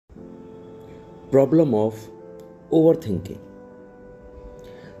Problem of overthinking.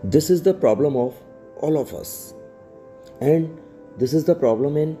 This is the problem of all of us, and this is the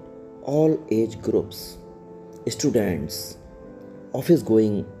problem in all age groups: students, office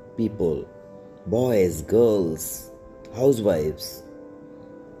going people, boys, girls, housewives,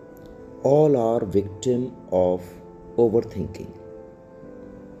 all are victim of overthinking.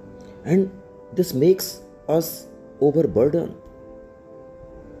 And this makes us overburdened.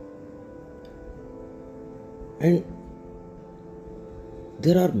 And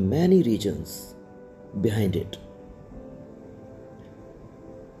there are many reasons behind it.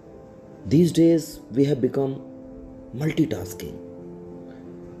 These days we have become multitasking,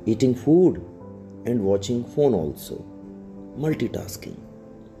 eating food and watching phone also. Multitasking.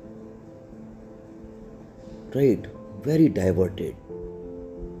 Right? Very diverted.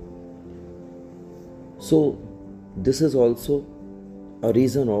 So this is also a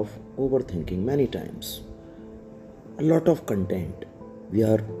reason of overthinking many times. A lot of content we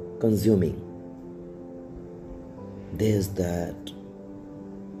are consuming. This, that.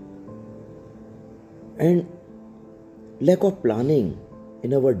 And lack of planning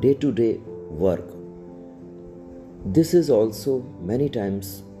in our day-to-day work. This is also many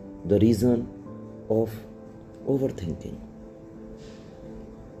times the reason of overthinking.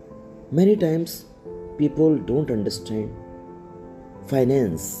 Many times people don't understand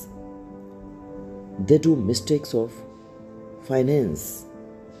finance. They do mistakes of finance.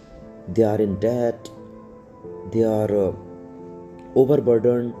 They are in debt. They are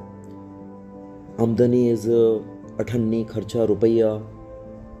overburdened. Amdani is अठन्नी खर्चा रुपया.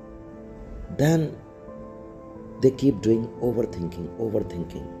 Then they keep doing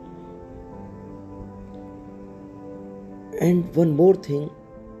overthinking. And one more thing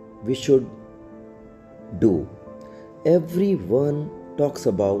we should do. Everyone talks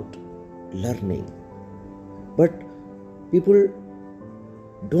about learning, but people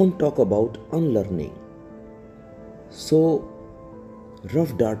don't talk about unlearning. So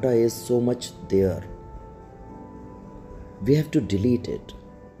rough data is so much there. We have to delete it.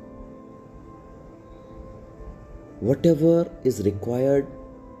 Whatever is required,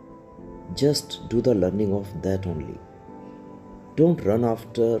 just do the learning of that only. Don't run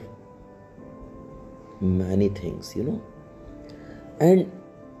after many things, And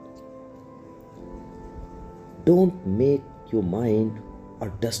don't make your mind a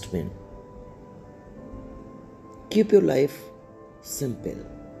dustbin. Keep your life simple.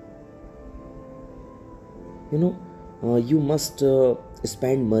 You must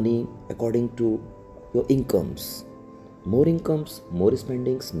spend money according to your incomes. More incomes, more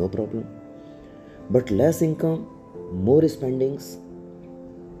spendings, no problem. But less income, more spendings,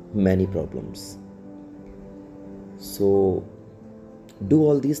 many problems. So do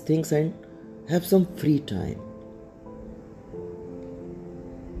all these things and have some free time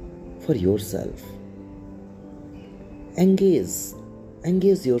for yourself.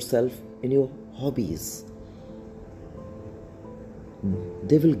 Engage yourself in your hobbies.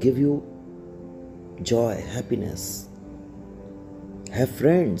 They will give you joy, happiness. Have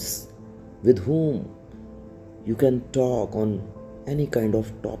friends with whom you can talk on any kind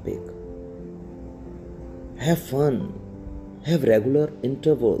of topic. Have fun. Have regular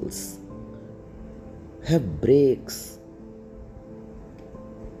intervals. Have breaks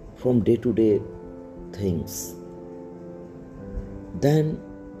from day-to-day things. Then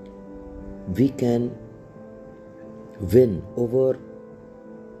we can win over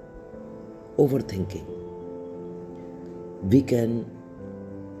overthinking. We can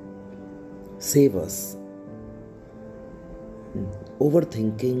save us.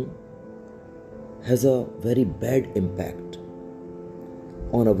 Overthinking has a very bad impact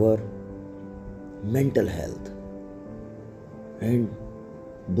on our mental health, and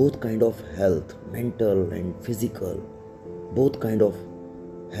both kind of health, mental and physical, both kind of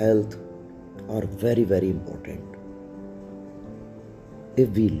health are very, very important. If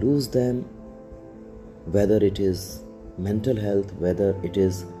we lose them, whether it is mental health, whether it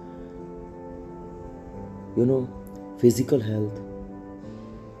is physical health,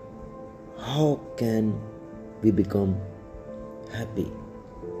 how can we become happy?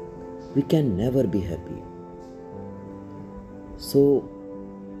 We can never be happy. So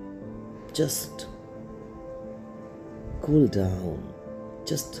just cool down,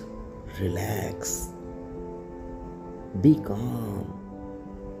 just relax, be calm,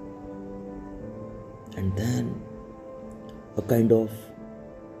 and then a kind of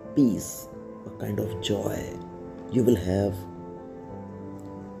peace, a kind of joy you will have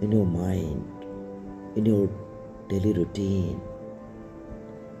in your mind, in your daily routine.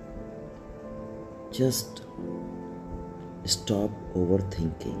 Just stop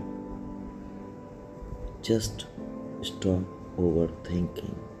overthinking. Just stop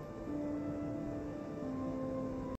overthinking.